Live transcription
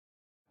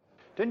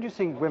Don't you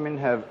think women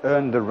have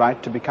earned the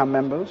right to become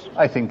members?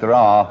 I think there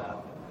are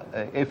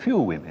a few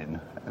women,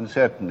 and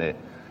certainly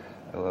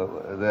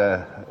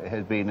there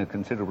has been a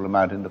considerable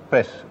amount in the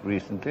press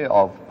recently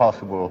of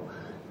possible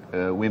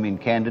women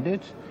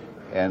candidates,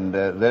 and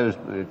those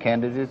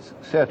candidates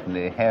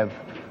certainly have,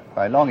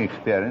 by long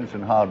experience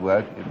and hard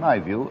work, in my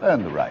view,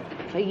 earned the right.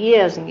 For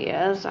years and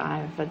years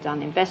I've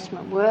done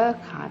investment work,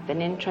 I've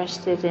been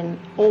interested in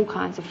all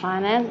kinds of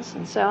finance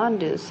and so on,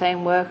 do the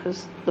same work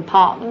as the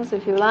partners,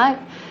 if you like,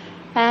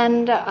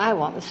 and I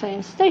want the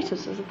same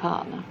status as a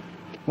partner.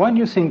 Why do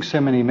you think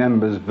so many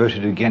members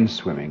voted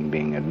against women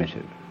being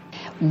admitted?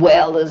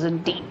 Well, there's a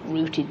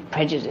deep-rooted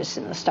prejudice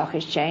in the stock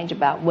exchange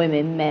about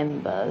women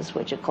members,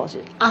 which of course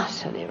is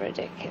utterly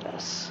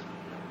ridiculous.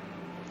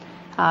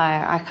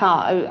 I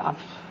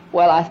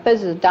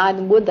suppose as dyed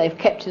in wood, they've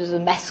kept it as a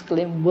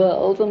masculine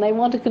world and they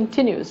want to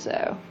continue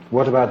so.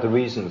 What about the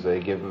reasons they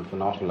give for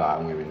not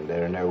allowing women?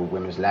 There are no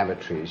women's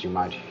lavatories, you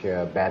might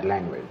hear bad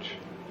language.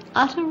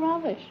 Utter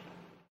rubbish.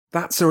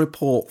 That's a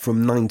report from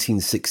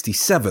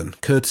 1967,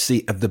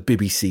 courtesy of the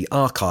BBC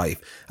Archive,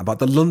 about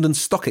the London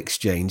Stock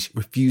Exchange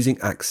refusing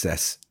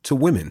access to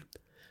women.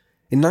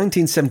 In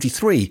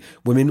 1973,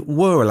 women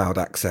were allowed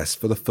access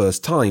for the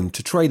first time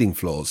to trading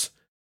floors.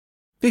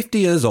 50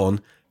 years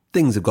on,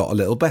 things have got a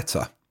little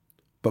better.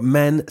 But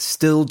men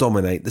still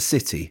dominate the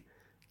city,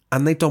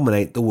 and they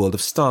dominate the world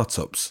of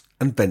startups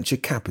and venture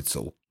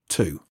capital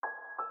too.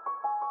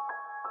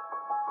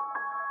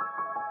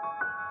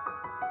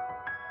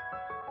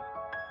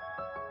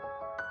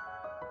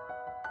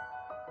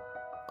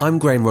 I'm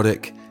Graham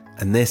Ruddock,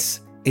 and this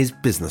is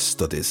Business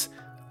Studies,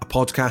 a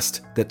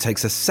podcast that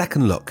takes a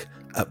second look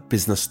at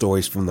business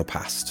stories from the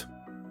past.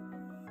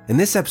 In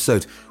this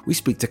episode, we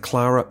speak to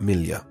Clara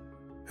Miglia,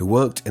 who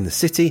worked in the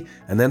city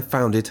and then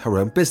founded her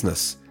own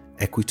business,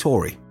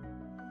 Equitori.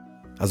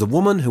 As a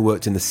woman who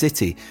worked in the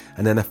city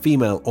and then a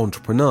female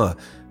entrepreneur,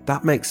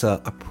 that makes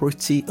her a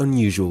pretty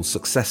unusual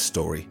success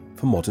story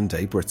for modern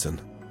day Britain.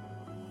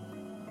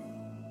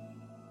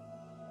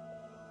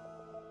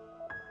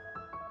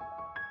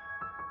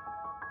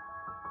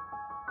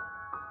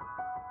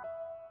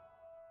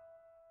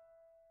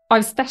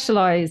 I've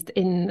specialised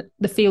in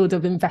the field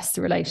of investor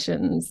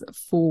relations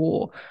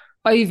for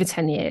over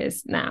 10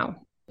 years now.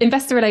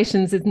 Investor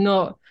relations is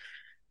not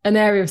an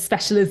area of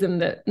specialism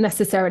that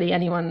necessarily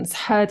anyone's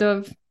heard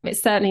of.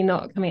 It's certainly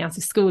not coming out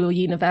of school or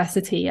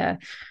university, a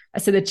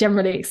sort of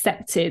generally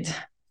accepted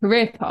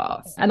career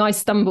path. And I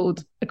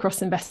stumbled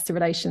across investor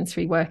relations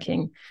through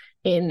working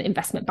in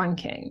investment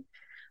banking.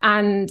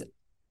 And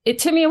it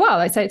took me a while.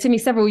 I'd say it took me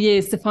several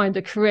years to find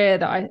a career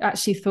that I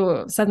actually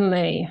thought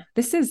suddenly,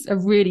 this is a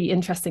really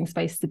interesting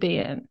space to be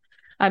in.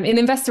 In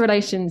investor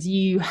relations,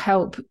 you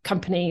help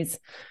companies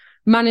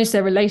manage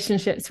their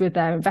relationships with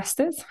their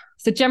investors.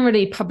 So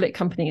generally, public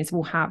companies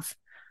will have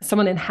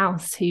someone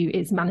in-house who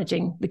is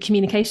managing the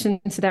communication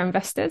to their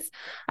investors.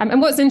 And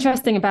what's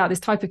interesting about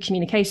this type of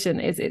communication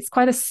is it's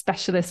quite a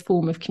specialist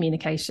form of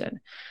communication.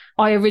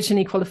 I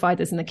originally qualified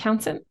as an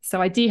accountant,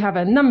 so I do have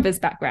a numbers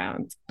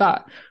background,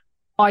 but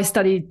I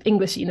studied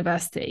English at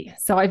university.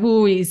 So I've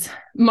always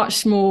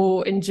much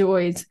more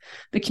enjoyed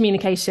the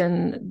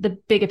communication, the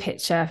bigger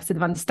picture, sort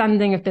of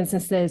understanding of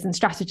businesses and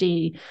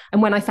strategy. And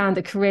when I found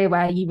a career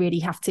where you really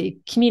have to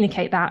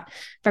communicate that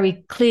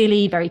very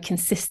clearly, very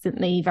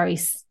consistently, very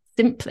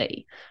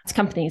simply to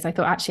companies, I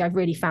thought actually I've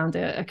really found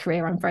a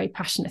career I'm very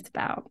passionate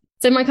about.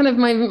 So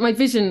my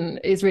vision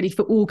is really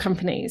for all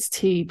companies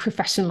to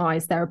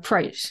professionalize their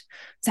approach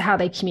to how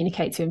they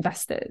communicate to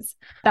investors.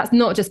 That's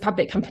not just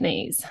public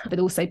companies, but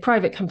also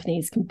private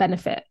companies can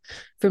benefit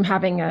from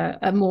having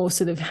a more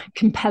sort of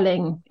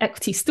compelling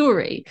equity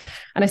story.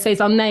 And I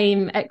suppose our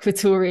name,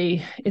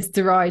 Equitori, is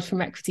derived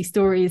from equity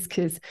stories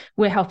because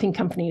we're helping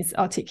companies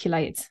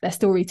articulate their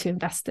story to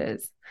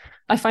investors.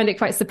 I find it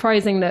quite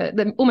surprising that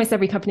almost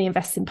every company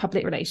invests in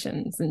public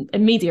relations and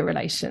media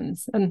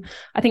relations. And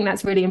I think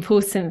that's really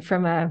important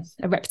from a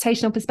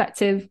reputational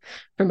perspective,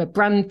 from a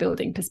brand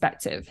building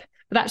perspective.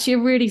 But actually a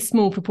really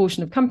small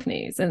proportion of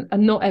companies, and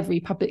not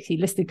every publicly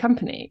listed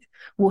company,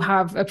 will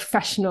have a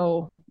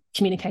professional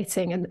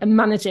communicating and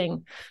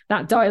managing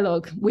that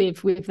dialogue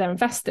with their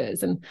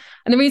investors. And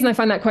the reason I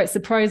find that quite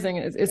surprising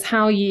is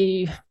how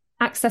you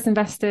access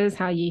investors,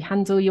 how you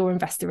handle your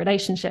investor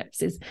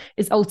relationships is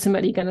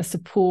ultimately going to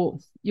support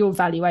your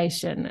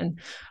valuation.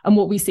 And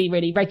what we see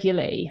really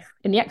regularly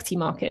in the equity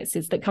markets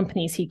is that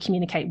companies who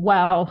communicate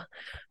well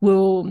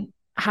will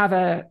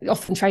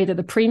often trade at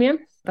a premium.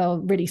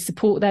 They'll really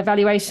support their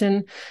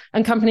valuation.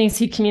 And companies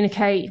who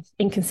communicate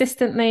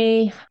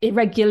inconsistently,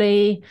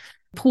 irregularly,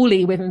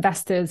 poorly with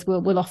investors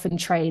will often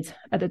trade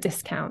at a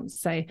discount.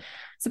 So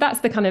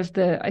that's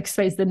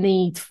the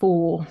need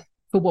for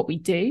what we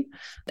do.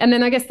 And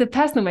then I guess the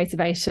personal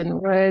motivation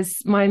was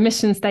my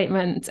mission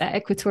statement at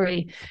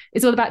Equitori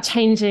is all about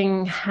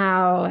changing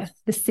how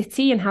the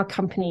city and how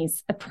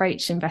companies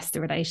approach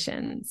investor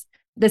relations.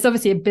 There's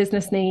obviously a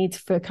business need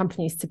for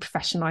companies to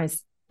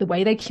professionalize the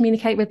way they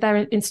communicate with their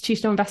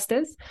institutional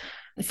investors.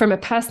 From a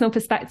personal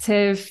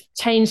perspective,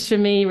 change for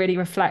me really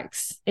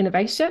reflects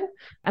innovation.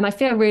 And I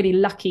feel really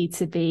lucky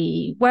to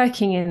be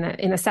working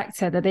in a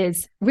sector that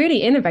is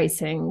really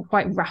innovating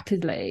quite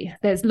rapidly.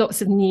 There's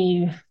lots of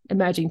new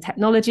emerging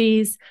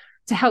technologies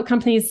to help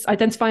companies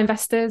identify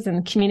investors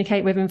and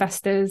communicate with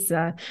investors.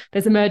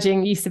 There's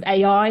emerging use of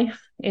AI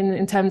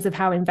in terms of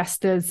how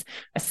investors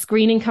are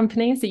screening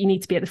companies that you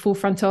need to be at the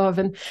forefront of.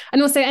 And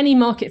also any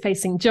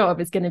market-facing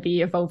job is going to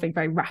be evolving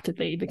very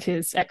rapidly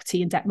because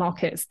equity and debt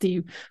markets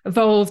do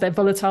evolve. They're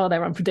volatile,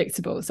 they're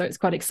unpredictable. So it's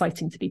quite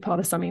exciting to be part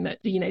of something that,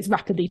 is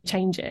rapidly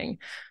changing.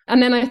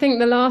 And then I think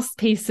the last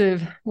piece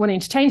of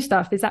wanting to change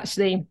stuff is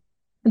actually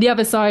the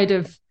other side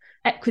of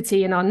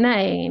equity in our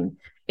name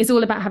is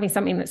all about having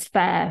something that's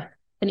fair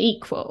and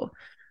equal.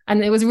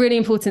 And it was really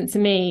important to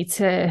me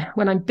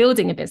when I'm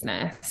building a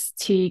business,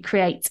 to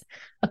create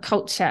a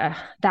culture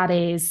that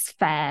is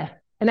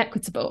fair and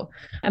equitable.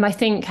 And I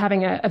think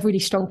having a really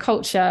strong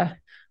culture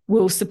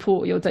will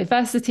support your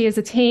diversity as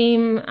a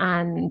team.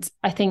 And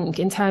I think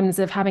in terms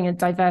of having a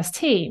diverse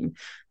team,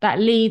 that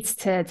leads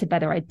to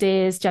better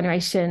ideas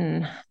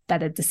generation,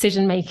 better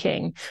decision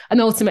making,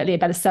 and ultimately a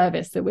better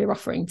service that we're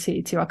offering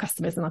to our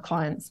customers and our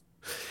clients.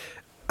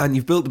 And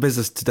you've built the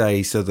business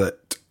today so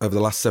that over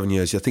the last 7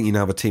 years, I think you now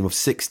have a team of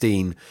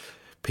 16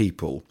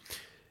 people.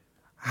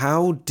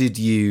 How did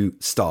you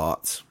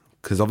start?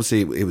 Because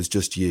obviously it was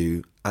just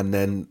you. And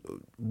then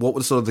what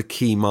were sort of the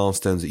key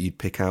milestones that you'd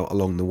pick out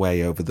along the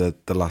way over the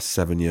last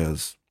 7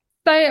 years?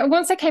 So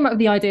once I came up with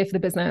the idea for the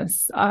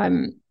business,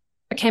 I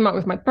came up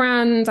with my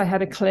brand. I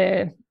had a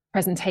clear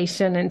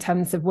presentation in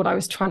terms of what I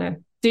was trying to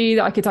do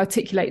that I could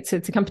articulate to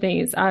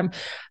companies. And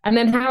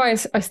then how I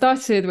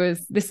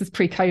started this was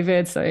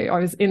pre-COVID. So I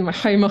was in my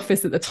home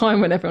office at the time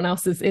when everyone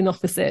else is in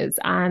offices.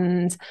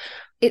 And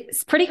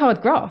it's pretty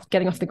hard graft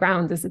getting off the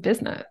ground as a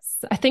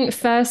business. I think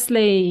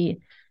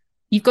firstly,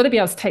 you've got to be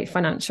able to take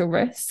financial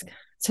risk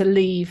to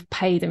leave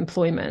paid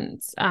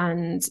employment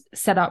and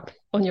set up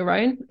on your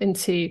own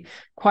into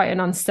quite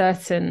an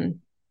uncertain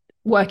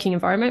working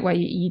environment where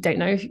you don't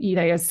know,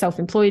 you're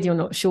self-employed, you're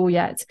not sure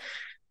yet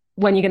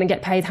when you're going to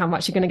get paid, how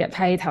much you're going to get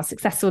paid, how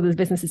successful the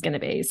business is going to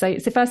be. So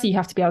firstly, you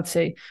have to be able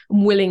to,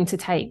 willing to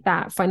take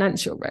that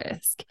financial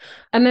risk.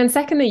 And then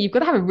secondly, you've got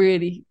to have a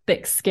really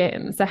thick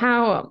skin. So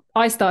how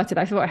I started,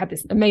 I thought I had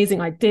this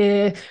amazing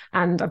idea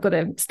and I've got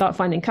to start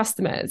finding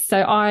customers.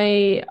 So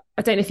I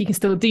don't know if you can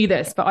still do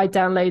this, but I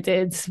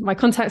downloaded my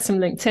contacts from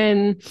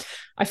LinkedIn.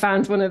 I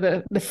found one of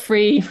the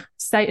free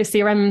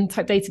CRM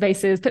type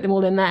databases, put them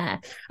all in there.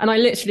 And I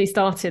literally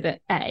started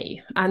at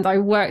A and I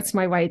worked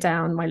my way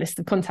down my list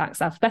of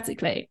contacts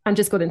alphabetically and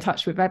just got in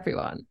touch with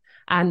everyone.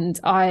 And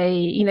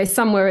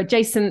some were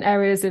adjacent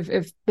areas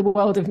of the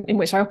world in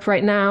which I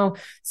operate now.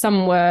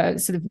 Some were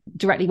sort of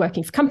directly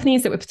working for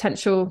companies that were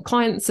potential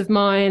clients of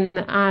mine.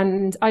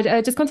 And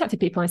I just contacted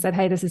people. I said,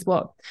 hey, this is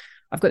what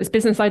I've got, this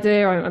business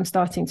idea. I'm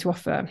starting to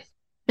offer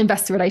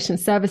investor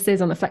relations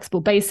services on a flexible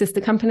basis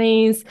to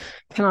companies.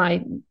 Can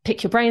I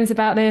pick your brains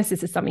about this?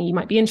 Is this something you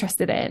might be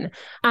interested in?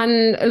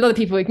 And a lot of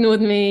people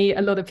ignored me.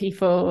 A lot of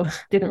people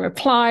didn't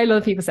reply. A lot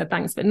of people said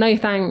thanks, but no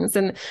thanks.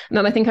 And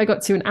then I think I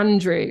got to an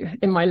Andrew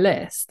in my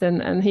list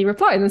and he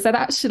replied and said,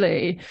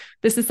 actually,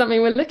 this is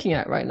something we're looking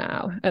at right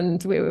now.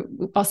 And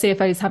our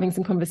CFO is having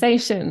some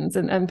conversations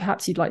and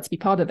perhaps you'd like to be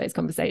part of those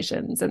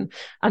conversations. And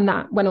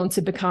that went on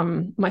to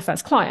become my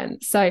first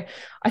client. So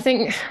I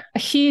think a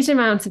huge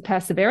amount of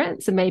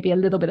perseverance and maybe a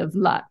little bit of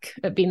luck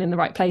at being in the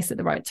right place at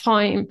the right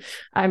time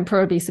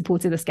probably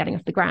supported us getting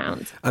off the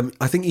ground.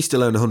 I think you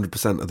still own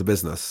 100% of the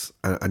business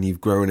and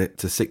you've grown it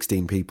to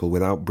 16 people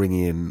without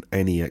bringing in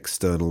any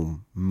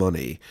external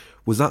money.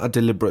 Was that a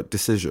deliberate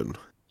decision?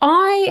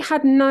 I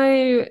had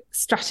no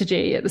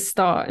strategy at the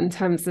start in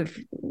terms of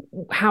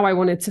how I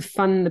wanted to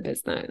fund the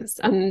business.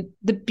 And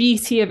the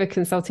beauty of a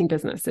consulting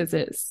business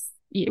is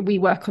we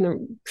work on a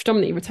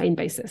predominantly retained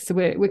basis. So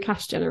we're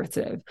cash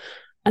generative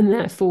and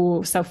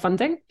therefore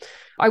self-funding.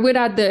 I would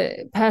add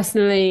that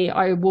personally,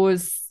 I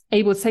was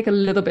able to take a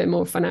little bit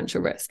more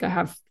financial risk. I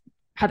have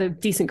had a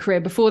decent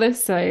career before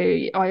this, so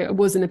I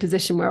was in a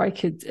position where I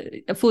could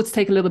afford to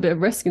take a little bit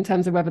of risk in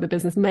terms of whether the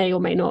business may or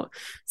may not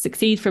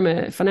succeed from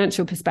a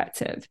financial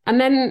perspective.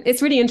 And then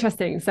it's really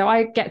interesting. So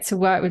I get to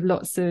work with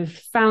lots of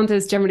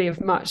founders, generally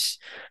of much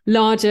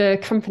larger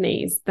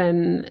companies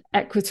than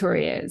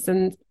Equatory is.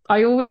 And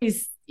I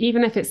always,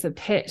 even if it's a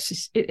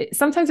pitch, it's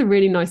sometimes a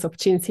really nice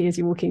opportunity as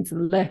you're walking to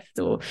the lift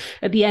or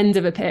at the end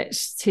of a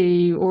pitch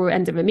or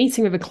end of a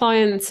meeting with a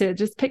client to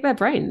just pick their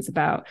brains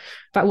about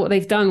what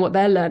they've done, what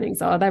their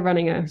learnings are. They're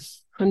running a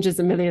hundreds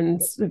of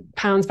millions of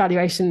pounds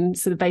valuation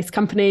sort of based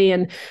company,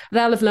 and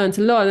they'll have learned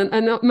a lot.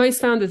 And most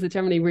founders are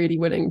generally really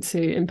willing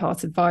to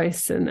impart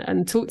advice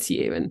and talk to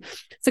you. And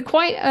so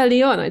quite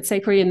early on, I'd say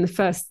probably in the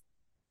first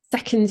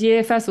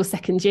or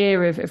second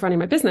year of running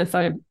my business,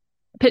 I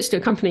pitched to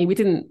a company. We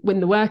didn't win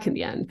the work in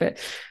the end, but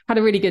had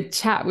a really good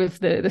chat with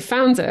the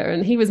founder,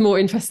 and he was more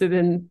interested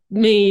in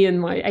me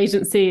and my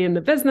agency and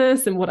the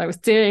business and what I was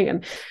doing.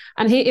 And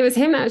it was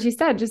him that actually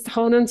said, just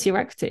hold on to your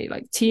equity.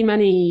 Like, too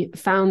many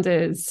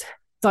founders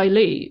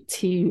dilute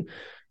to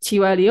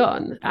too early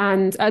on.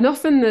 And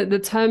often the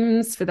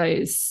terms for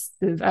those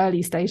sort of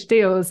early stage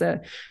deals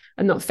are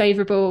not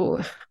favourable.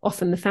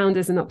 Often the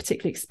founders are not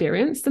particularly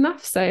experienced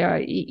enough.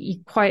 So you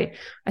quite,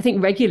 I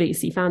think, regularly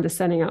see founders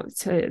signing up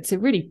to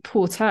really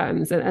poor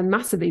terms and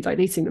massively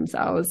diluting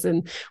themselves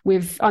and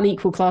with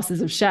unequal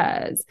classes of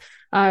shares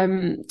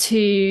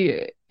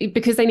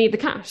because they need the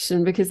cash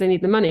and because they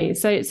need the money.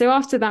 So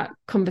after that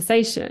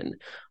conversation,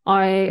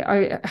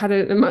 I had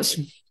a much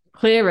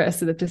clearer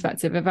sort of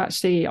perspective of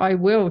actually I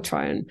will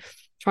try and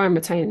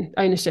retain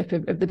ownership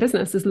of the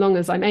business as long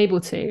as I'm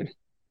able to.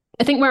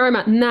 I think where I'm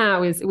at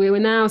now is we're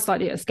now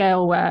slightly at a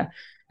scale where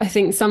I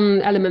think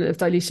some element of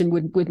dilution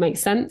would make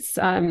sense,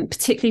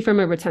 particularly from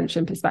a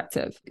retention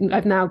perspective.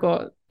 I've now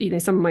got,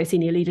 some of my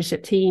senior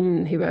leadership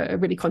team who are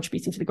really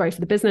contributing to the growth of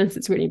the business.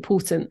 It's really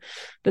important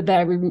that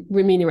they're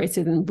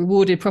remunerated and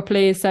rewarded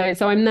properly. So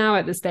I'm now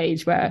at the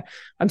stage where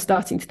I'm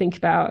starting to think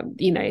about,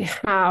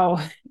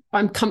 how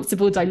I'm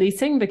comfortable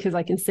diluting, because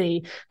I can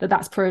see that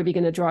that's probably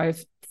going to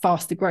drive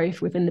faster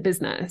growth within the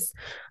business.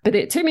 But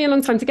it took me a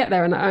long time to get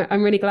there, and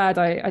I'm really glad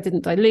I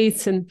didn't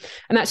dilute. And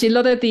actually, a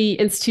lot of the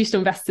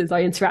institutional investors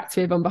I interact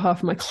with on behalf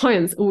of my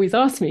clients always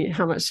ask me,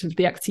 how much of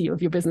the equity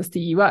of your business do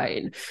you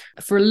own?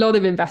 For a lot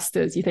of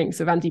investors, you think,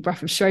 so Andy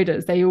Bruff of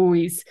Schroders, they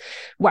always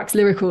wax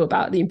lyrical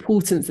about the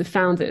importance of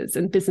founders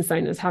and business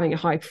owners having a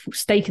high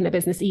stake in their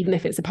business, even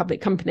if it's a public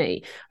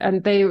company.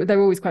 And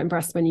they're always quite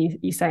impressed when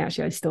you say,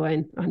 actually, I still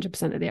own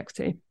 100% of the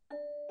equity.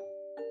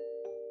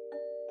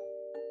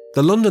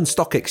 The London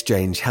Stock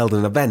Exchange held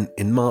an event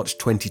in March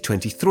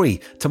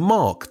 2023 to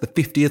mark the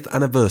 50th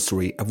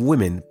anniversary of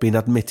women being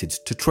admitted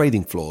to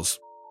trading floors.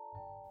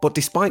 But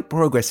despite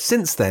progress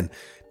since then,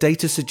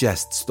 data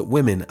suggests that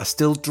women are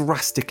still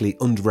drastically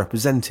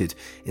underrepresented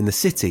in the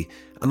city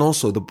and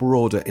also the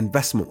broader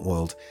investment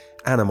world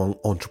and among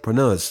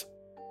entrepreneurs.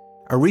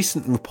 A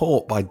recent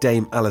report by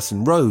Dame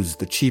Alison Rose,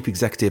 the chief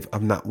executive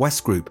of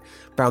NatWest Group,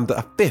 found that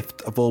a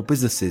fifth of all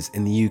businesses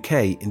in the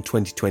UK in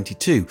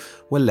 2022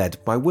 were led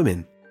by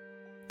women.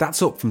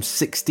 That's up from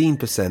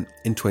 16%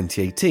 in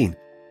 2018.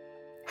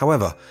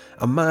 However,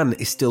 a man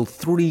is still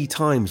 3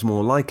 times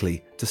more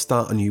likely to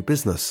start a new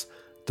business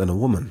than a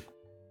woman.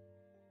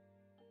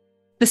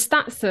 The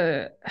stats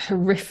are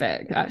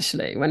horrific,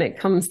 actually, when it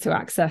comes to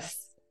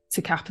access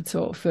to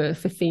capital for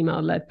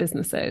female-led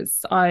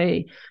businesses.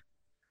 I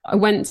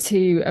went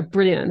to a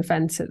brilliant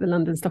event at the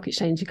London Stock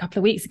Exchange a couple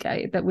of weeks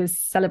ago that was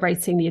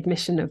celebrating the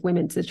admission of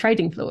women to the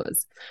trading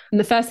floors. And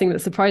the first thing that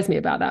surprised me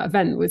about that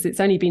event was it's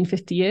only been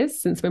 50 years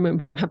since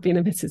women have been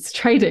admitted to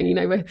trading.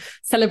 We're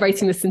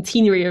celebrating the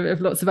centenary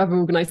of lots of other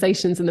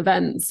organisations and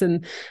events.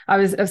 And I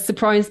was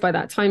surprised by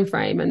that time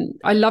frame. And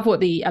I love what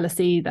the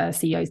LSE, their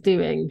CEO, is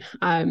doing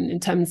in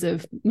terms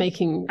of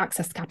making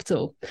access to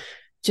capital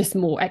just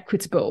more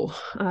equitable,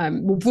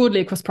 more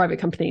broadly across private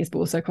companies, but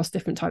also across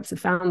different types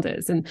of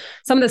founders. And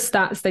some of the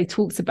stats they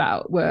talked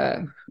about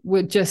were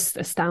just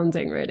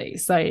astounding, really.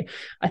 So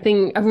I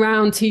think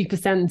around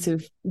 2%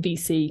 of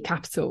VC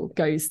capital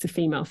goes to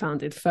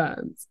female-founded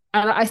firms.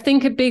 And I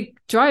think a big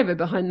driver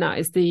behind that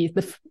is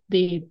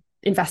the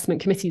investment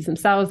committees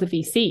themselves, the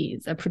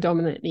VCs, are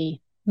predominantly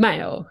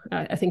male.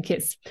 I think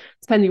it's,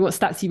 depending on what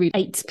stats you read,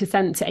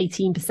 8% to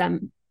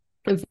 18%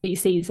 of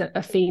VCs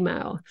are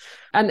female,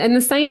 and the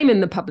same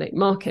in the public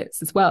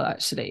markets as well,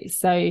 actually.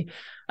 So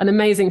an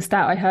amazing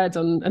stat I heard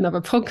on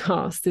another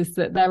podcast is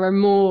that there are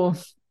more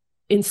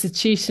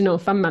institutional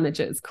fund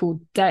managers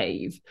called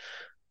Dave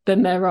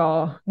than there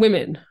are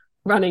women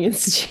running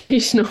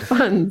institutional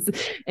funds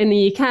in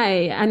the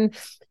UK. And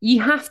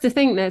you have to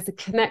think there's a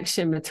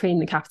connection between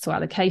the capital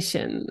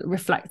allocation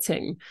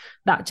reflecting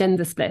that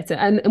gender split.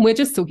 And we're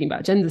just talking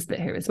about gender split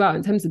here as well.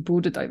 In terms of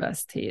broader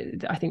diversity,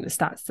 I think the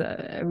stats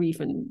are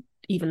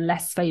even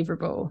less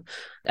favourable.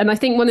 And I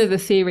think one of the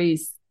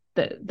theories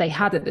that they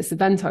had at this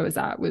event I was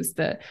at was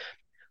that,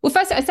 well,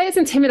 first, I say it's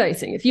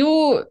intimidating. If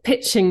you're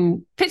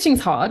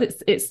pitching's hard.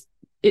 It's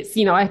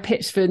I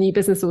pitch for new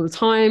business all the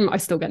time. I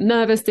still get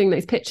nervous doing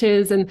those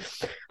pitches. And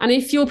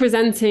if you're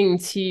presenting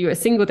to a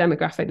single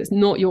demographic that's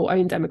not your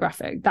own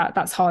demographic,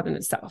 that's hard in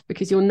itself,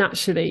 because you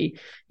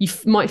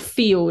might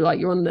feel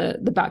like you're on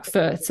the back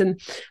foot. And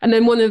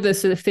then one of the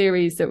sort of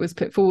theories that was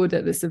put forward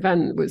at this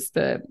event was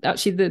that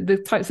actually the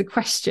types of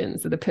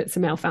questions that are put to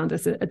male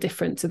founders are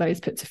different to those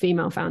put to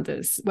female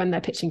founders when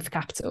they're pitching for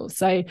capital.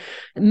 So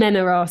men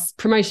are asked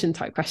promotion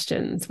type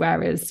questions,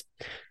 whereas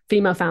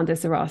female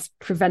founders are asked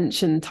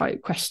prevention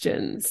type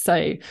questions.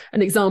 So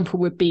an example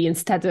would be,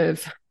 instead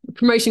of a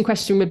promotion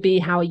question would be,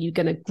 how are you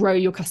going to grow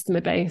your customer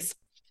base?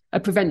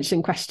 A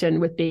prevention question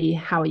would be,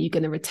 how are you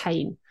going to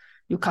retain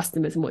your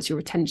customers and what's your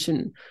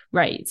retention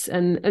rate?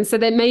 And so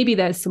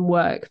there's some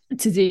work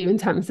to do in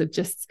terms of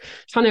just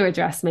trying to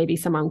address maybe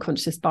some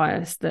unconscious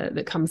bias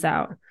that comes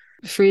out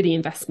through the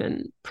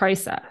investment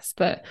process.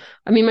 But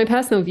I mean, my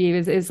personal view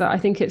is that I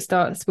think it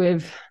starts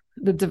with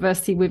the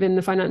diversity within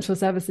the financial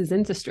services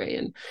industry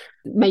and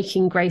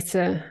making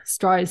greater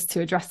strides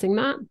to addressing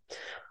that.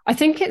 I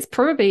think it's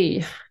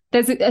probably,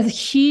 there's a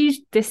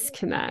huge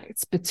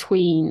disconnect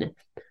between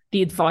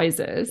the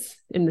advisors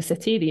in the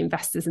city, the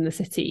investors in the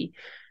city,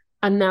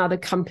 and now the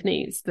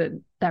companies that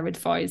they're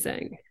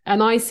advising.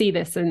 And I see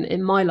this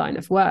in my line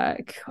of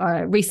work.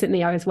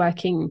 Recently, I was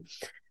working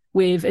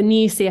with a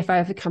new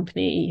CFO of a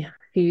company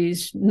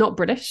who's not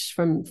British,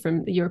 from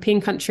a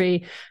European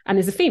country, and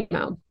is a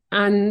female.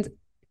 And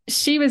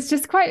she was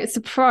just quite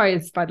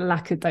surprised by the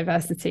lack of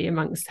diversity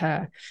amongst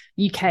her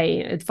UK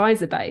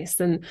advisor base,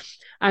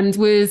 and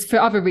was, for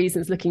other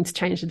reasons, looking to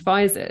change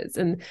advisors,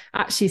 and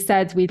actually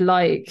said, we'd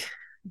like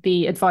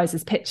the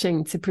advisors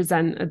pitching to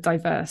present a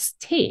diverse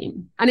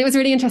team. And it was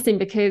really interesting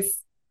because,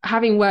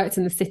 having worked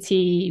in the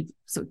city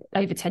sort of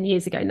over 10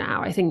 years ago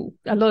now, I think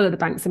a lot of the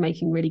banks are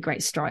making really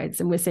great strides,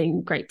 and we're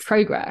seeing great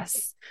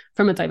progress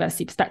from a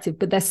diversity perspective,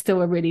 but there's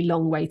still a really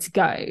long way to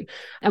go.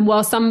 And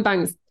while some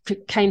banks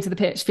came to the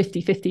pitch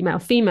 50-50 male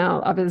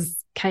female,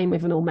 others came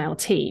with an all male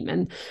team,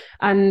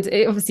 and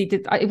it obviously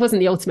it wasn't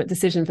the ultimate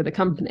decision for the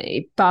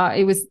company, but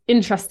it was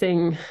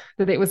interesting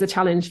that it was a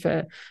challenge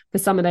for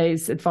some of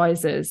those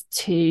advisors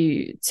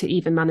to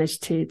even manage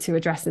to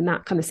address in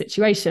that kind of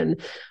situation.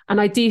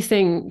 And I do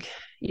think,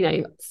 you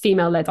know,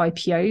 female-led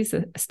IPOs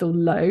are still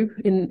low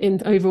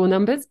in overall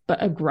numbers,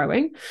 but are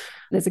growing.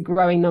 There's a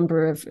growing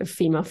number of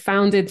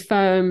female-founded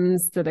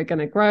firms that are going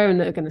to grow and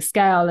that are going to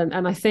scale.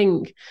 And I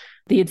think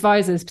the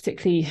advisors,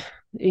 particularly,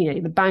 you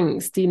know, the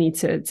banks, do need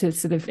to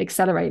sort of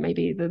accelerate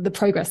maybe the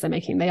progress they're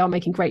making. They are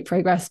making great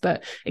progress,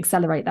 but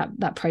accelerate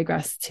that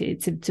progress to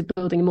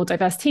building a more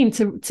diverse team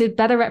to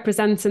better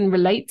represent and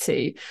relate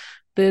to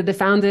the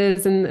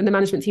founders and the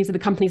management teams of the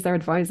companies they're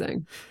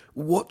advising.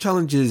 What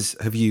challenges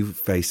have you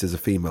faced as a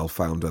female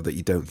founder that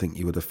you don't think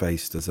you would have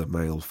faced as a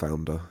male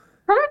founder?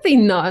 Probably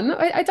none.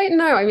 I don't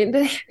know. I mean,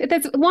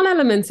 there's one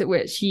element at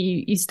which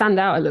you stand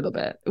out a little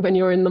bit when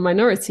you're in the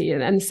minority,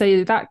 and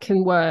so that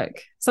can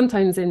work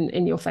sometimes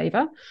in your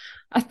favour.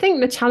 I think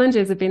the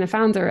challenges of being a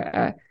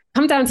founder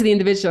come down to the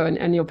individual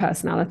and your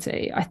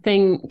personality. I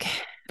think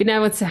being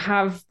able to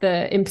have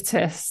the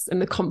impetus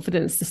and the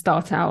confidence to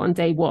start out on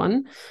day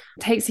one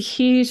takes a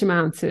huge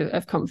amount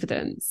of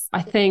confidence.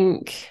 I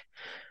think,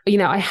 you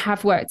know, I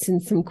have worked in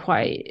some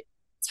quite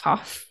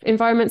tough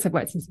environments. I've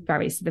worked in some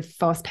very sort of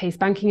fast-paced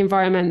banking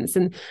environments,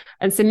 and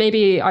so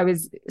maybe I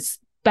was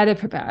better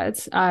prepared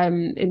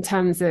in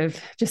terms of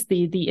just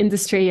the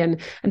industry and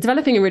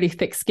developing a really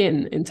thick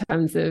skin in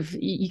terms of,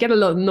 you get a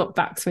lot of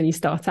knockbacks when you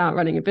start out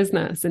running a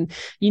business, and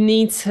you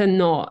need to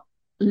not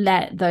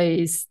let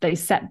those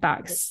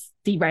setbacks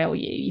derail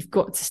you. You've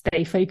got to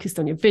stay focused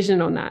on your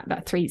vision, on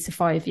that 3 to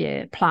 5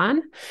 year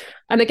plan.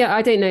 And again,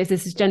 I don't know if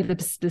this is gender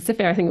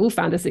specific. I think all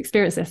founders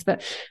experience this,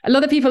 but a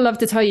lot of people love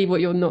to tell you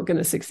what you're not going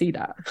to succeed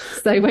at.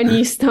 So when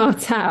you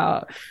start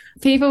out,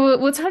 people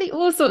will tell you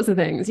all sorts of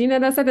things. You know,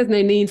 they said there's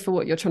no need for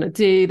what you're trying to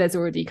do. There's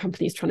already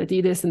companies trying to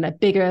do this, and they're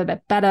bigger,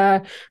 they're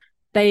better.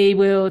 They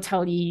will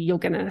tell you you're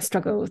going to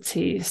struggle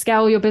to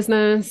scale your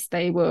business.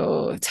 They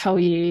will tell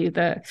you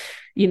that,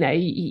 you know,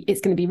 it's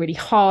going to be really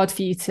hard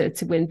for you to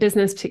win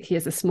business, particularly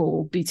as a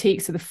small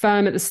boutique sort of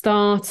firm at the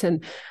start.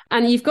 And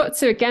you've got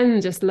to,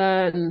 again, just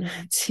learn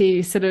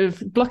to sort of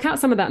block out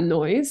some of that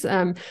noise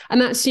and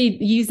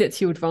actually use it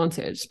to your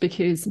advantage,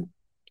 because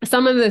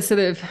some of the sort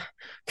of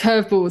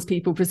curveballs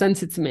people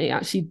presented to me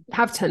actually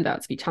have turned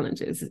out to be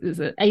challenges. As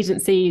an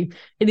agency,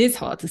 it is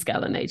hard to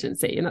scale an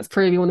agency, and that's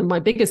probably one of my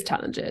biggest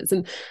challenges.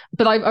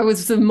 But I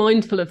was sort of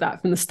mindful of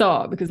that from the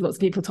start, because lots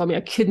of people told me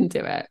I couldn't do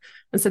it.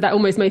 And so that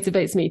almost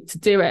motivates me to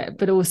do it.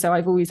 But also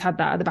I've always had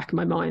that at the back of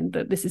my mind,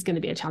 that this is going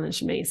to be a challenge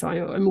for me. So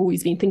I'm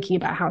always been thinking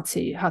about how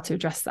to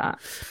address that.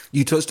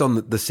 You touched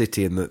on the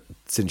city, and that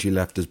since you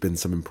left there's been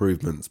some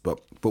improvements. But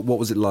what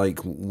was it like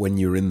when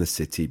you were in the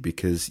city?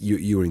 Because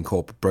you were in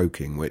corporate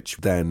broking, which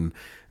then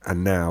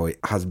and now it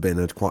has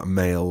been quite a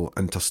male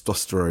and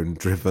testosterone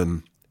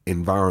driven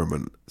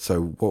environment.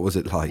 So what was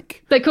it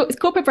like? So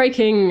corporate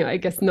broking, I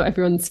guess not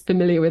everyone's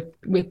familiar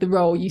with the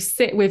role. You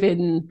sit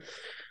within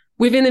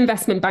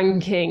investment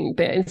banking,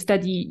 but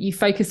instead you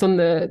focus on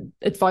the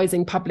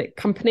advising public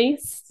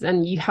companies,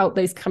 and you help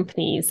those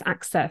companies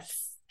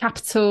access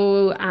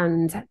capital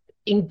and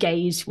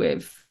engage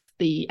with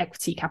the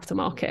equity capital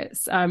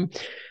markets.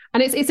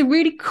 And it's a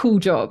really cool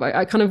job.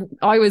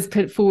 I was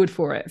put forward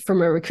for it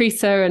from a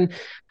recruiter, and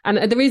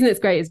the reason it's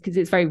great is because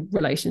it's very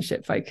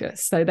relationship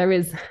focused. So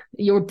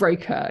you're a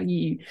broker,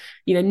 you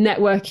know,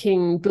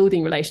 networking,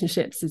 building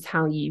relationships is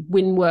how you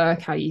win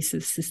work, how you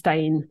sort of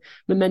sustain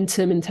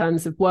momentum in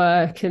terms of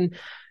work,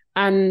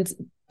 and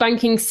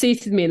banking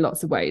suited me in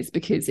lots of ways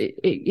because it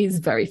is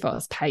very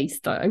fast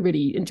paced. I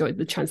really enjoyed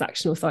the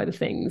transactional side of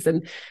things,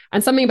 and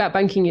something about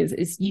banking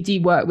is you do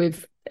work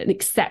with an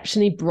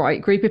exceptionally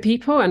bright group of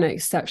people and an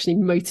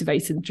exceptionally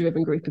motivated and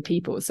driven group of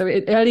people. So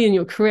early in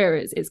your career,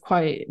 it's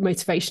quite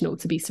motivational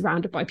to be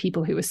surrounded by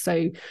people who are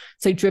so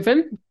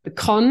driven. The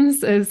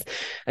cons, as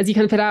you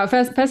kind of put out,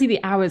 firstly,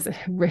 the hours are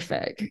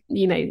horrific.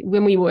 You know,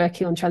 when we were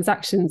working on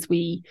transactions,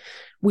 we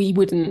we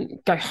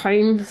wouldn't go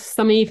home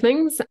some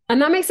evenings.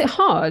 And that makes it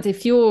hard.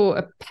 If you're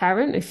a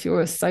parent, if you're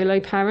a solo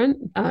parent,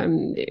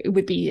 it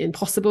would be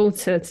impossible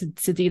to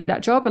do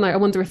that job. And I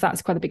wonder if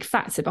that's quite a big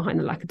factor behind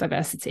the lack of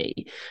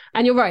diversity.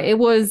 And you're right, it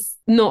was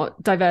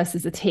not diverse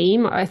as a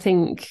team. I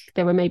think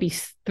there were maybe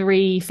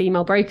 3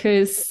 female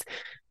brokers,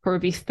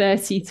 probably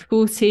 30 to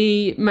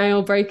 40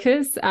 male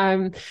brokers.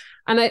 And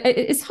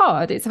it's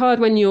hard. It's hard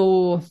when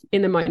you're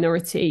in a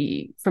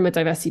minority from a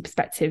diversity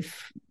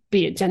perspective,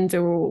 be it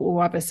gender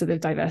or other sort of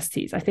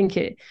diversities. I think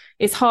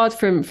it's hard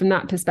from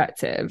that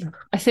perspective.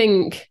 I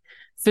think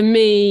for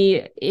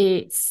me,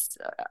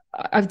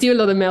 I do a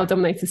lot of male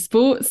dominated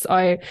sports.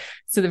 I've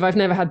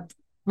never had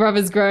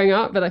brothers growing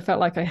up, but I felt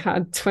like I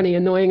had 20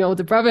 annoying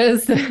older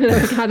brothers. I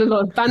had a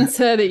lot of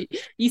banter that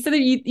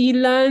you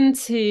learn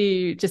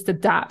to just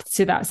adapt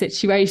to that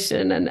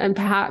situation, and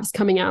perhaps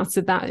coming out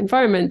of that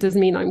environment does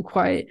mean I'm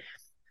quite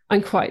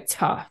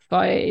tough.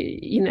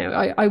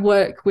 I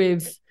work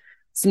with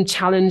some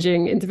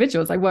challenging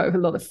individuals. I work with a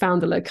lot of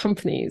founder-led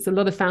companies. A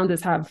lot of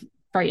founders have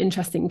very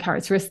interesting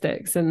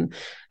characteristics and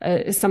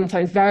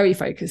sometimes very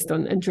focused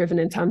on and driven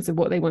in terms of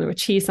what they want to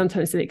achieve,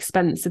 sometimes at the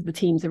expense of the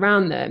teams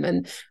around them.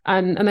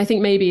 And I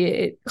think maybe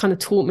it kind of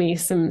taught me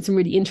some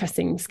really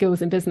interesting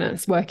skills in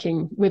business,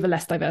 working with a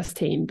less diverse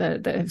team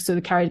that have sort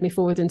of carried me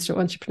forward into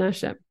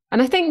entrepreneurship.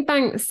 And I think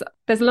banks,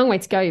 there's a long way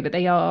to go, but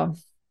they are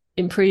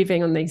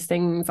improving on these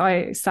things.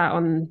 I sat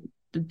on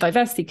the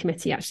diversity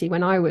committee actually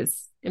when I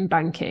was in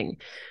banking.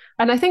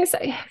 And I think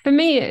for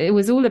me, it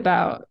was all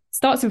about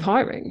starts with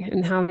hiring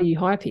and how you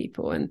hire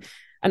people. And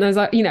as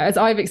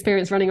I've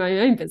experienced running my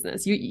own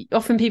business,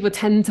 often people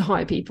tend to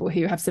hire people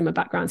who have similar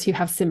backgrounds, who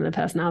have similar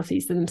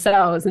personalities to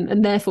themselves,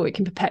 and therefore it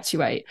can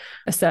perpetuate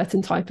a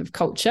certain type of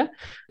culture.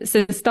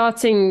 So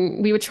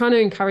we were trying to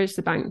encourage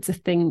the bank to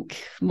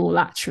think more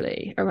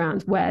laterally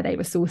around where they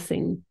were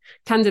sourcing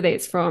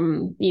candidates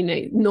from,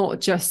 not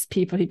just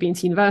people who've been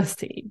to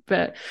university,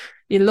 but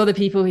a lot of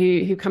people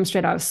who come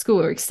straight out of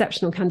school are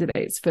exceptional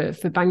candidates for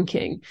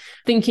banking.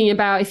 Thinking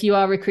about if you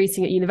are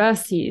recruiting at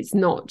universities,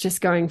 not just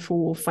going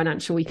for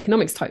financial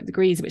economics type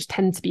degrees, which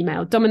tend to be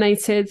male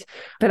dominated,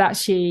 but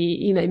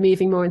actually,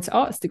 moving more into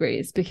arts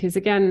degrees, because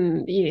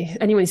again,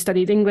 anyone who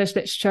studied English,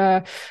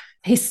 literature,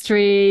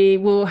 history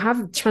will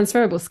have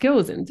transferable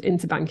skills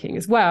into banking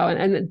as well,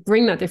 and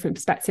bring that different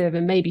perspective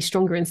and maybe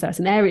stronger in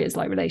certain areas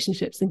like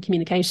relationships and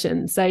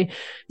communication. So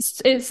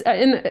it's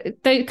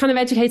they kind of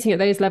educating at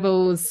those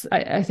levels,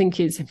 I think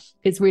is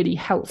really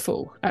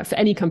helpful for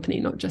any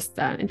company, not just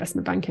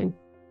investment banking.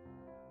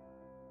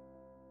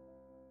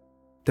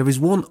 There is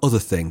one other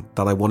thing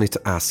that I wanted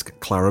to ask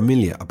Clara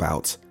Millia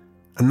about,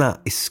 and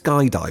that is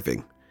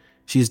skydiving.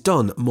 She has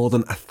done more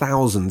than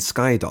 1,000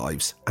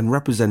 skydives and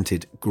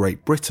represented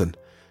Great Britain.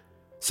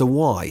 So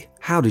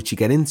how did she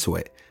get into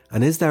it?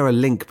 And is there a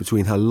link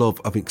between her love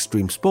of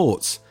extreme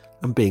sports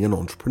and being an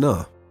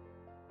entrepreneur?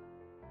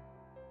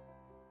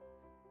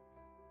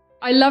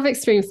 I love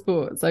extreme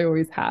sports. I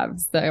always have.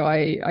 So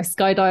I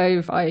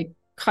skydive, I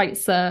kite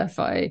surf,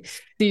 I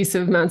do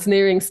sort of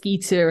mountaineering, ski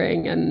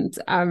touring, and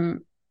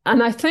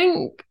I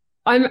think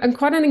I'm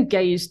quite an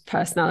engaged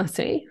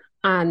personality.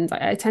 And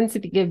I tend to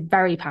be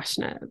very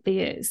passionate, be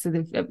it sort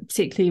of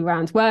particularly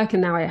around work.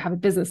 And now I have a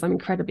business I'm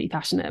incredibly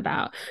passionate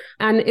about.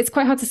 And it's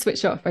quite hard to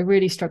switch off. I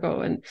really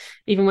struggle. And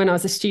even when I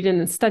was a student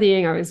and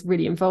studying, I was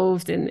really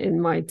involved in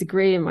my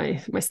degree and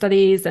my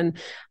studies. And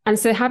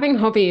so having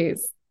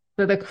hobbies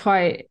that are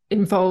quite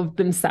involved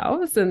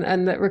themselves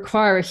and that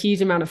require a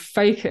huge amount of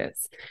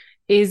focus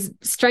is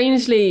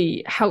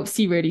strangely helps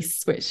you really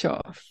switch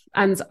off.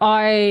 And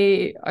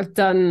I've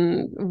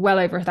done well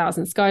over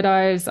 1,000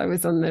 skydives. I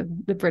was on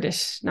the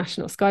British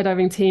national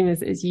skydiving team,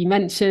 as you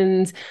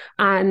mentioned.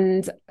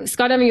 And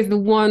skydiving is the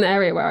one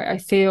area where I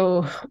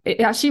feel it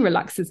actually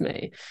relaxes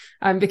me,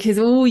 because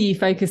all you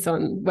focus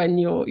on when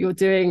you're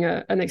doing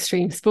an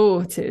extreme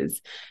sport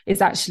is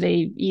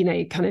actually,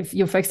 kind of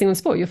you're focusing on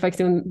sport. You're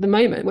focusing on the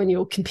moment. When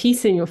you're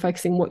competing, you're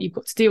focusing on what you've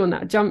got to do on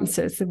that jump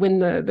to win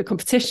the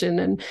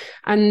competition.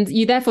 And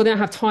you therefore don't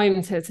have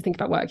time to think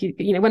about work.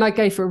 When I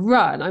go for a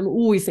run, I'm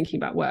always thinking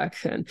about work,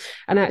 and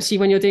actually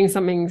when you're doing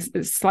something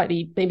that's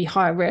slightly maybe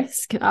higher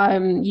risk,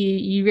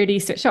 you really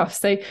switch off.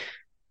 So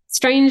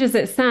strange as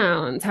it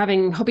sounds,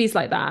 having hobbies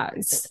like that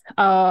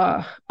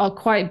are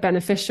quite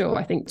beneficial,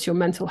 I think, to your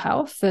mental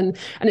health. And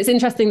it's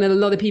interesting that a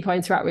lot of people I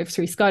interact with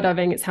through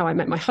skydiving, it's how I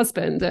met my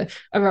husband, are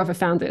other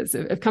founders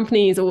of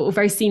companies or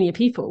very senior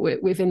people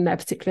within their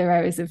particular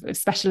areas of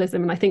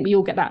specialism. And I think we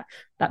all get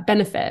that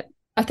benefit.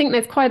 I think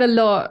there's quite a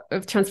lot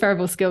of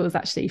transferable skills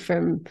actually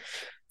from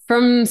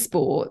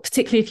sport,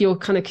 particularly if you're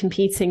kind of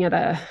competing at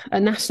a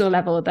national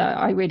level, that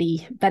I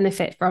really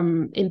benefit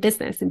from in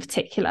business in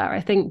particular.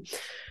 I think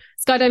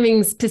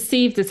Skydiving's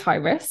perceived as high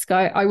risk.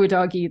 I would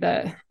argue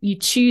that you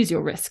choose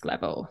your risk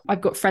level. I've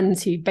got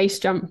friends who base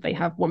jump, they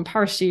have one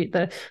parachute.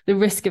 The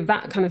risk of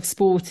that kind of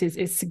sport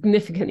is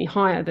significantly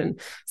higher than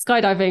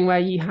skydiving, where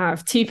you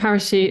have two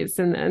parachutes.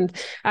 And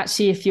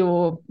actually, if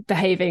you're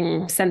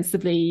behaving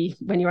sensibly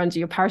when you're under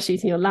your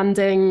parachute and you're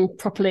landing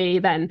properly,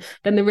 then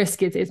the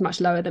risk is much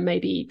lower than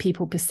maybe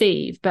people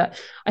perceive. But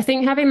I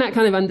think having that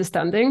kind of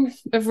understanding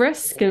of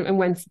risk and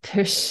when to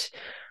push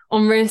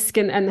on risk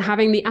and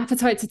having the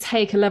appetite to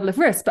take a level of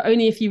risk, but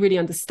only if you really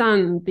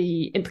understand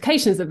the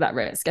implications of that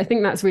risk. I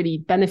think that's really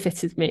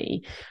benefited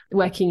me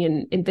working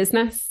in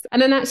business.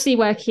 And then actually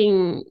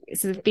working,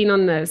 sort of been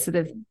on the sort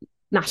of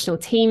national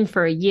team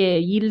for a year,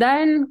 you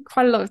learn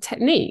quite a lot of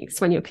techniques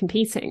when you're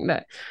competing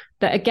that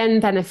again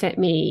benefit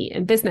me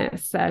in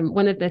business.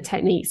 One of the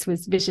techniques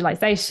was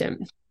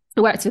visualization.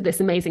 I worked with this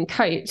amazing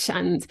coach,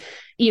 and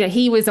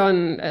he was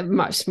on a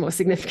much more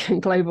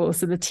significant global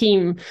sort of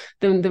team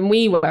than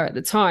we were at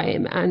the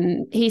time.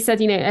 And he said,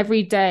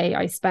 every day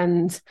I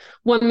spend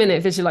 1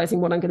 minute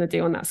visualizing what I'm going to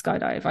do on that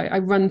skydive. I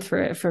run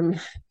through it from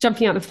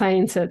jumping out of the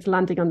plane to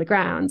landing on the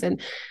ground. And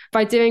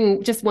by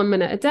doing just 1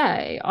 minute a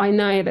day, I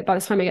know that by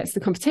the time I get to the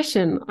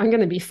competition, I'm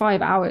going to be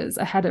 5 hours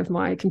ahead of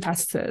my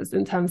competitors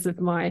in terms of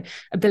my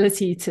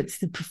ability to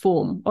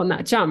perform on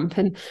that jump.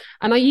 And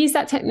I use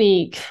that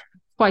technique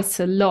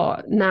quite a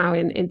lot now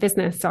in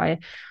business. I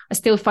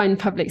still find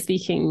public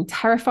speaking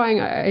terrifying.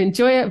 I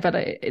enjoy it, but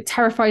it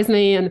terrifies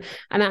me. And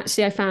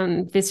actually, I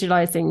found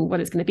visualizing what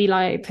it's going to be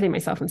like, putting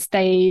myself on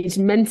stage,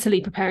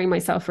 mentally preparing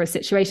myself for a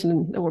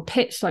situation or a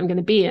pitch that I'm going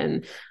to be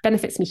in,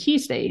 benefits me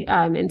hugely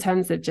in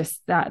terms of just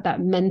that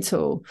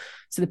mental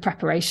sort of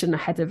preparation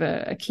ahead of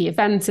a key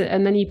event,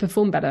 and then you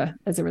perform better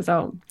as a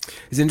result.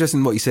 It's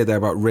interesting what you say there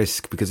about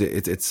risk, because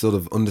it's sort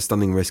of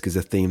understanding risk is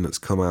a theme that's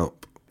come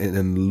out in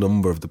a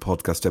number of the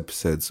podcast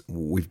episodes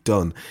we've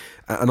done.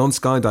 And on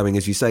skydiving,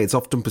 as you say, it's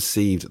often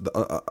perceived,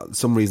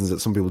 some reasons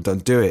that some people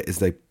don't do it is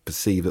they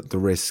perceive that the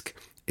risk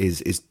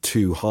is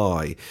too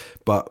high.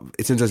 But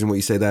it's interesting what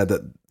you say there,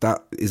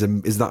 that is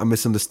that a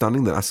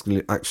misunderstanding, that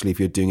actually if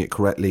you're doing it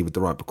correctly with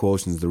the right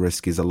precautions, the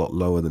risk is a lot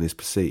lower than is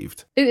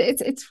perceived?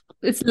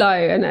 It's low,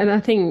 and I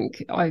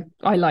think I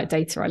like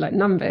data, I like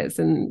numbers,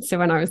 and so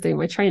when I was doing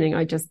my training,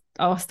 I just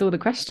asked all the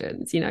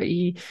questions.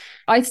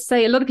 I'd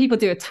say a lot of people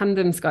do a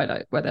tandem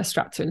skydive where they're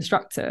strapped to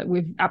instructor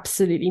with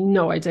absolutely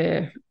no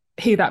idea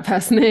who that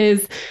person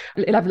is,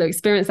 the level of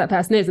experience that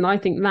person is. And I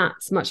think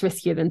that's much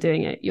riskier than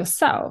doing it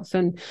yourself.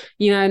 And,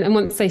 and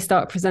once they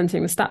start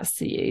presenting the stats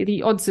to you,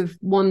 the odds of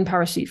one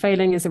parachute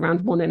failing is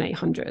around 1 in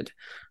 800.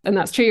 And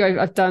that's true.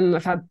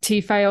 I've had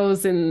 2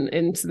 fails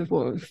in sort of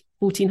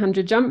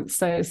 1,400 jumps.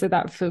 So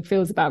that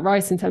feels about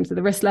right in terms of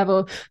the risk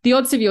level. The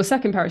odds of your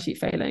second parachute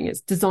failing,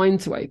 it's designed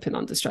to open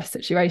under stress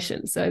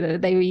situations. So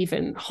they were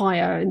even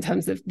higher in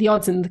terms of the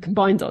odds, and the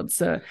combined odds.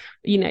 So,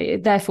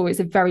 therefore it's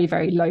a very,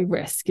 very low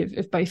risk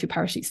of both your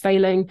parachutes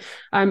failing.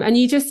 And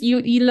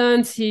you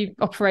learn to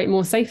operate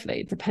more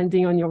safely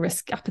depending on your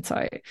risk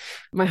appetite.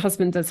 My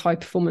husband does high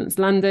performance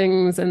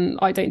landings, and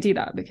I don't do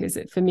that because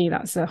for me,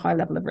 that's a high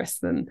level of risk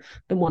than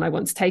one I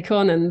want to take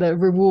on. And the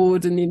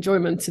reward and the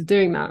enjoyment of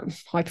doing that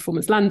high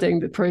performance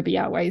landing that probably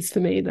outweighs for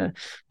me the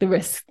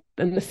risk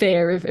and the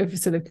fear of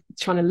sort of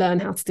trying to learn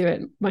how to do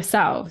it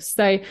myself.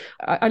 So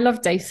I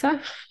love data,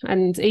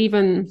 and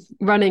even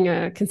running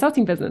a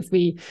consulting business,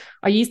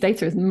 I use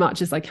data as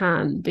much as I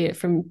can, be it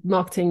from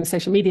marketing,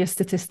 social media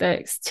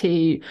statistics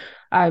to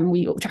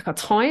we track our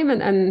time.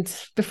 And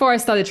before I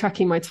started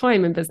tracking my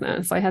time in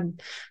business, I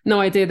had no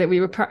idea that we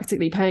were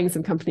practically paying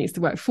some companies to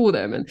work for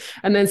them.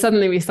 And then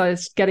suddenly we started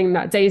getting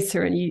that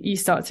data, and you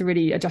start to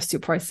really adjust your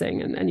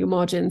pricing and your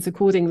margins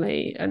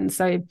accordingly. And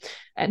so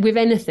with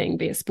anything,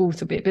 be it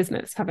sport or be it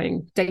business,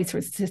 having data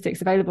and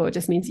statistics available, it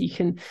just means you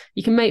can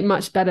make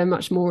much better,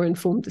 much more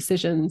informed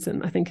decisions.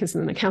 And I think as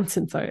an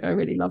accountant, I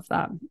really love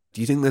that.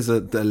 Do you think there's a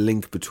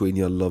link between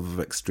your love of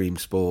extreme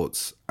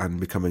sports and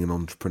becoming an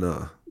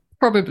entrepreneur?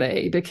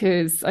 Probably,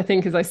 because I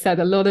think, as I said,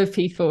 a lot of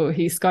people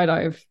who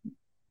skydive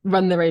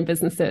run their own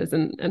businesses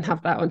and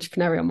have that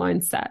entrepreneurial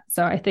mindset.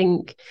 So I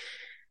think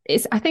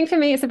for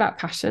me, it's about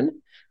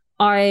passion.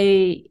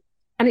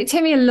 And it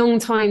took me a long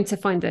time to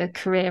find a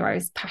career I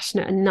was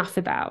passionate enough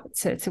about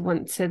to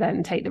want to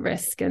then take the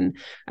risk and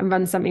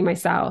run something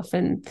myself.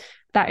 And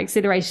that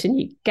exhilaration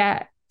you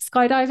get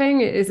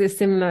skydiving is a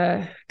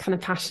similar kind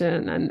of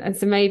passion. And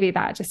so maybe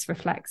that just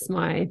reflects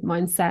my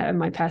mindset and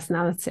my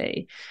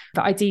personality.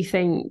 But I do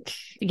think,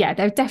 there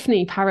are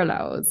definitely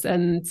parallels,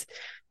 and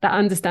that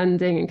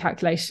understanding and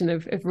calculation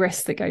of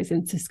risk that goes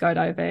into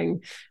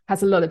skydiving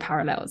has a lot of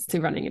parallels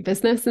to running a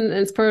business, and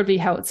it's probably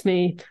helped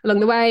me along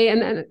the way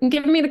and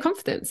given me the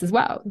confidence as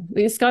well.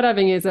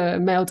 Skydiving is a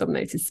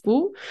male-dominated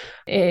sport.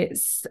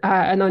 It's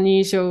an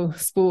unusual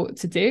sport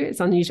to do. It's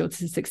unusual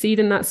to succeed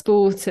in that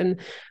sport, and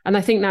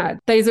I think that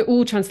those are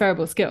all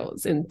transferable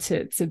skills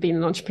into being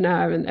an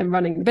entrepreneur and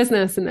running the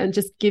business, and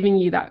just giving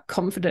you that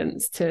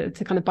confidence to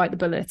kind of bite the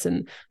bullet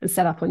and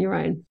set up on your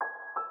own.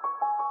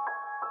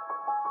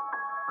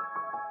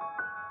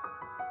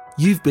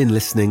 You've been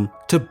listening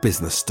to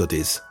Business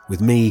Studies with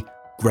me,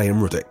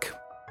 Graham Ruddick.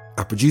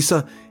 Our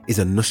producer is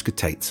Anushka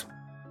Tate.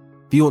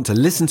 If you want to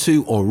listen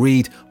to or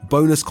read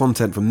bonus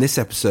content from this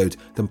episode,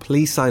 then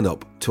please sign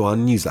up to our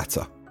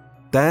newsletter.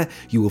 There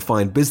you will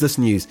find business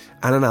news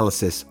and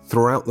analysis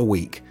throughout the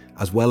week,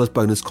 as well as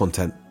bonus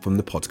content from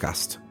the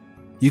podcast.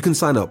 You can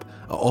sign up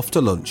at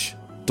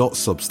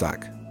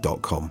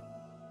offtolunch.substack.com.